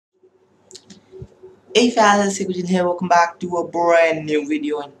Hey fellas, Kujan here, welcome back to a brand new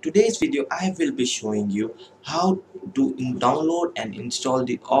video. And today's video I will be showing you how to download and install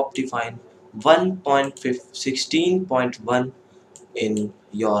the Optifine 1.16.1 in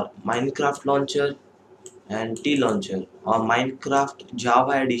your Minecraft launcher and T launcher or Minecraft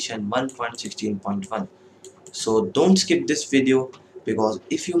Java edition 1.16.1. So don't skip this video, because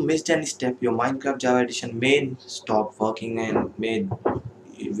if you missed any step your Minecraft Java edition may stop working and it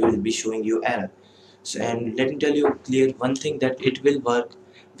will be showing you error. So, and let me tell you clear one thing, that it will work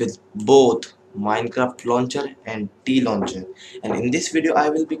with both Minecraft launcher and T launcher. And in this video I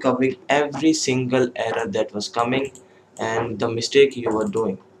will be covering every single error that was coming and the mistake you were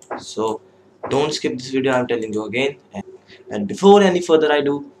doing. So don't skip this video, I'm telling you again. And before any further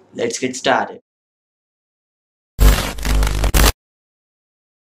ado, let's get started.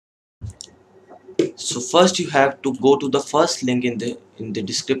 So first you have to go to the first link in the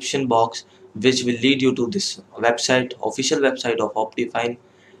description box, which will lead you to this website, official website of Optifine.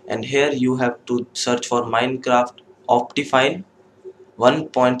 And here you have to search for Minecraft Optifine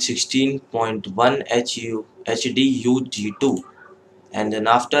 1.16.1 HDUG2. And then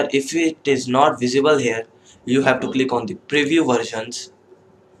after, if it is not visible here, you have to click on the preview versions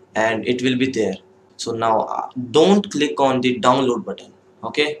and it will be there. So now don't click on the download button.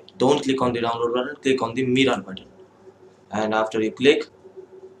 Okay, don't click on the download button, click on the mirror button. And after you click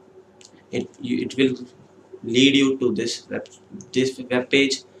it will lead you to this web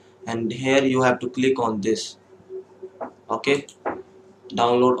page. And here you have to click on this. Okay,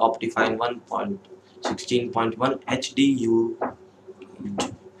 download Optifine 1.16.1 HDU,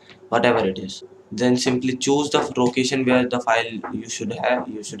 whatever it is. Then simply choose the location where the file you should have.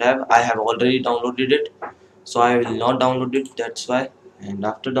 I have already downloaded it, so I will not download it, that's why. And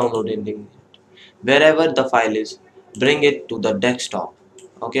after downloading it, wherever the file is, bring it to the desktop.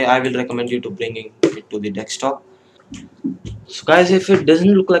 Okay, I will recommend you to bringing it to the desktop. So guys, if it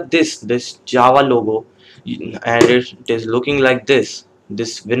doesn't look like this Java logo, and it is looking like this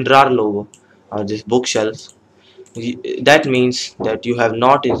WinRAR logo or this bookshelf, that means that you have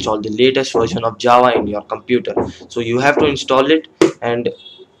not installed the latest version of Java in your computer. So you have to install it. And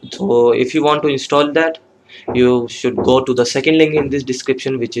so if you want to install that, you should go to the second link in this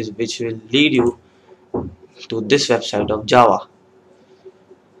description, which will lead you to this website of Java.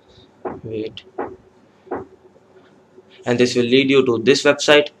 Wait. And this will lead you to this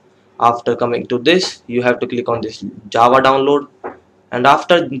website. After coming to this, you have to click on this Java download. And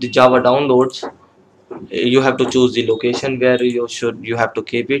after the Java downloads, you have to choose the location where you have to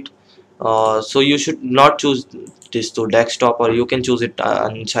keep it. So you should not choose this to desktop, or you can choose it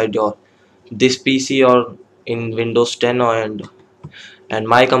inside your this PC or in Windows 10 and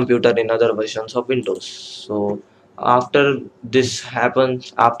my computer in other versions of Windows. So after this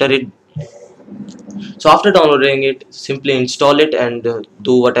happens, after downloading it, simply install it and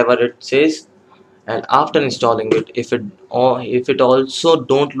do whatever it says. And after installing it, if it also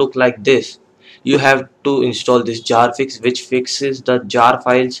don't look like this, you have to install this jar fix, which fixes the jar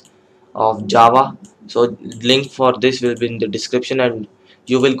files of Java. So link for this will be in the description, and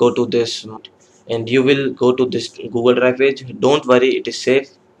you will go to this Google Drive page. Don't worry, it is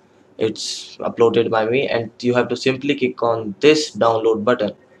safe, it's uploaded by me. And you have to simply click on this download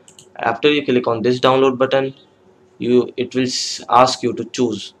button. After you click on this download button, it will ask you to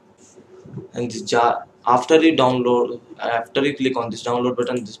choose. And this jar after you click on this download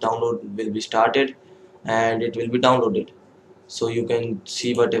button, this download will be started and it will be downloaded. So you can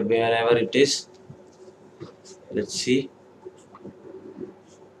see wherever it is. Let's see.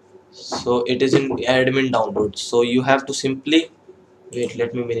 So it is in admin download, so you have to simply wait.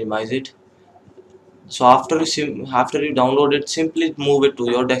 Let me minimize it. So after you download it, simply move it to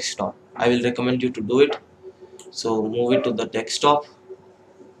your desktop. I will recommend you to do it. So move it to the desktop.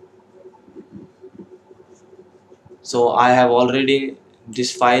 So I have already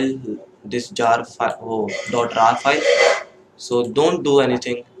this file, this jar file, .rar file. So don't do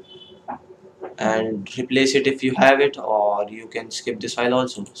anything and replace it if you have it, or you can skip this file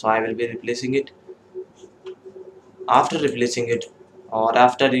also. So I will be replacing it. After replacing it, or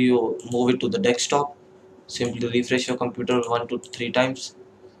after you move it to the desktop, simply refresh your computer 1 to 3 times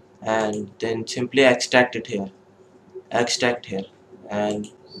and then simply extract here, and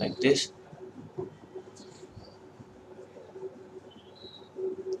like this.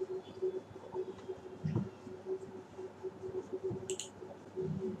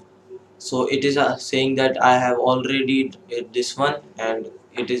 So it is saying that I have already did this one, and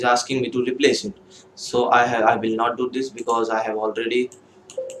it is asking me to replace it. So I will not do this, because I have already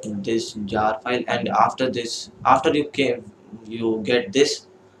this jar file. And after you get this,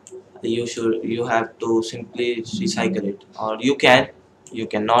 you have to simply recycle it, or you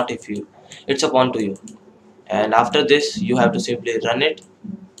cannot, if you, it's upon to you. And after this you have to simply run it,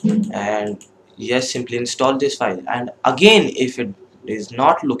 and yes, simply install this file. And again, if it is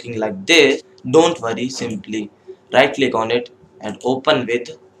not looking like this, don't worry, simply right click on it and open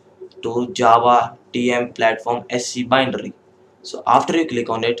with to Java TM platform SC binary. So after you click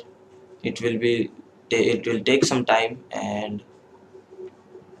on it, it will be it will take some time, and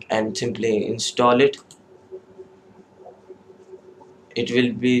simply install it. It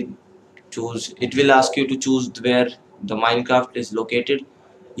will be it will ask you to choose where the Minecraft is located.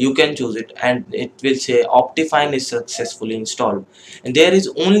 You can choose it, and it will say Optifine is successfully installed. And there is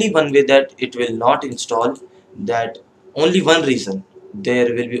only one way that it will not install, that only one reason,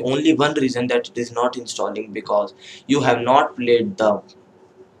 there will be only one reason that it is not installing, because you have not played the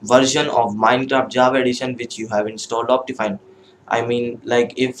version of Minecraft Java Edition which you have installed Optifine. I mean,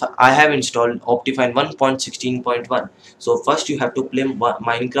 like, if I have installed Optifine 1.16.1, so first you have to play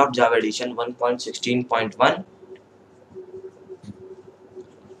Minecraft Java Edition 1.16.1.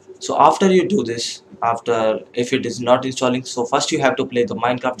 So after you do this, after, if it is not installing, so first you have to play the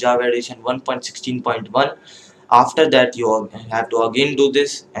Minecraft Java Edition 1.16.1. After that you have to again do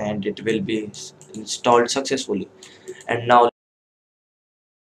this, and it will be installed successfully. And now,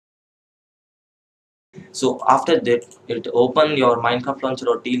 so after that, it open your Minecraft launcher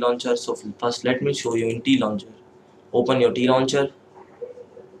or T launcher. So first let me show you in T launcher. Open your T launcher.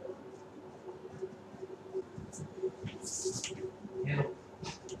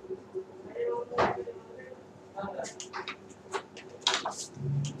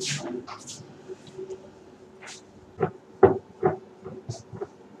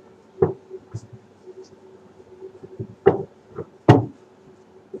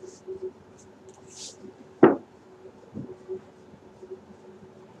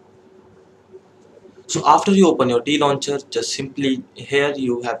 So after you open your T launcher, just simply here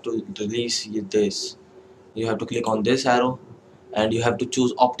you have to release this. You have to click on this arrow, and you have to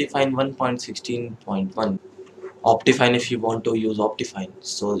choose Optifine 1.16.1. Optifine if you want to use Optifine.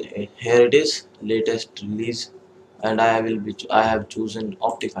 So here it is, latest release, and I have chosen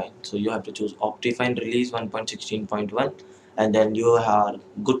Optifine. So you have to choose Optifine release 1.16.1, and then you are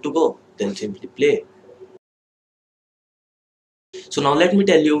good to go. Then simply play. So now let me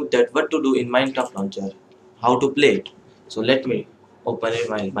tell you that what to do in Minecraft launcher, how to play it. So let me open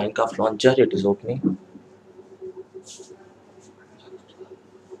my Minecraft launcher. It is opening.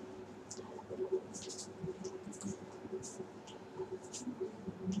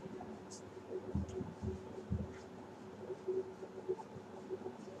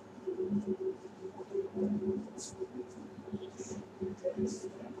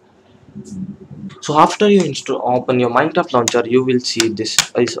 So after you open your Minecraft launcher, you will see this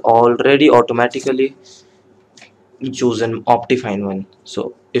is already automatically chosen Optifine one.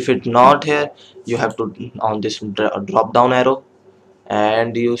 So if it's not here, you have to on this drop down arrow,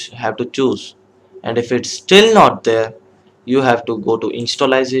 and you have to choose. And if it's still not there, you have to go to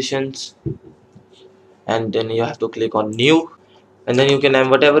installations, and then you have to click on new, and then you can have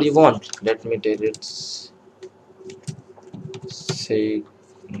whatever you want. Let me tell it, say,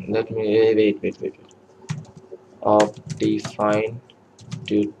 let me wait. Optifine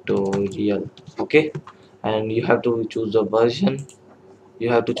tutorial, okay. And you have to choose the version, you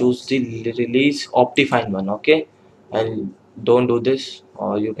have to choose the release Optifine one, okay. And don't do this,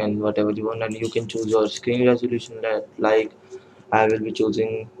 or you can whatever you want, and you can choose your screen resolution, like I will be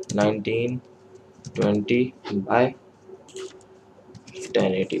choosing 1920 by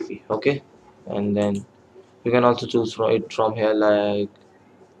 1080p, okay. And then you can also choose from it from here, like,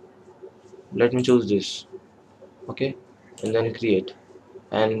 let me choose this, okay. And then create,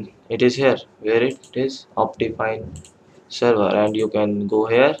 and it is here where it is Optifine server, and you can go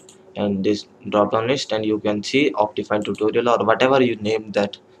here and this drop down list, and you can see Optifine tutorial or whatever you name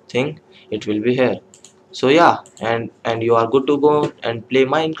that thing, it will be here. So yeah, and you are good to go and play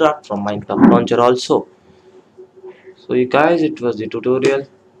Minecraft from Minecraft launcher also. So you guys, it was the tutorial,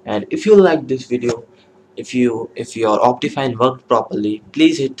 and if you like this video, if your Optifine worked properly,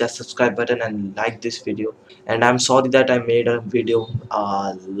 please hit the subscribe button and like this video. And I'm sorry that I made a video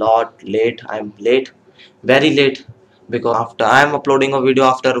a lot late. I'm late, very late, because after I'm uploading a video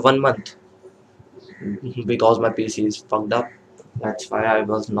after 1 month, because my PC is fucked up. That's why I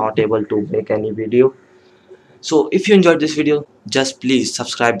was not able to make any video. So if you enjoyed this video, just please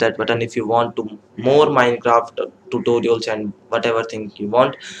subscribe that button. If you want to more Minecraft tutorials and whatever thing you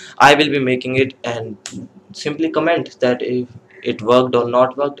want, I will be making it. And simply comment that if it worked or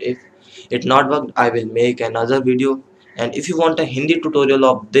not worked. If it not worked, I will make another video, And if you want a Hindi tutorial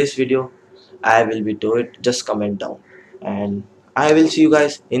of this video, I will be do it. Just comment down, and I will see you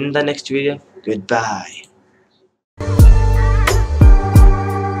guys in the next video. Goodbye.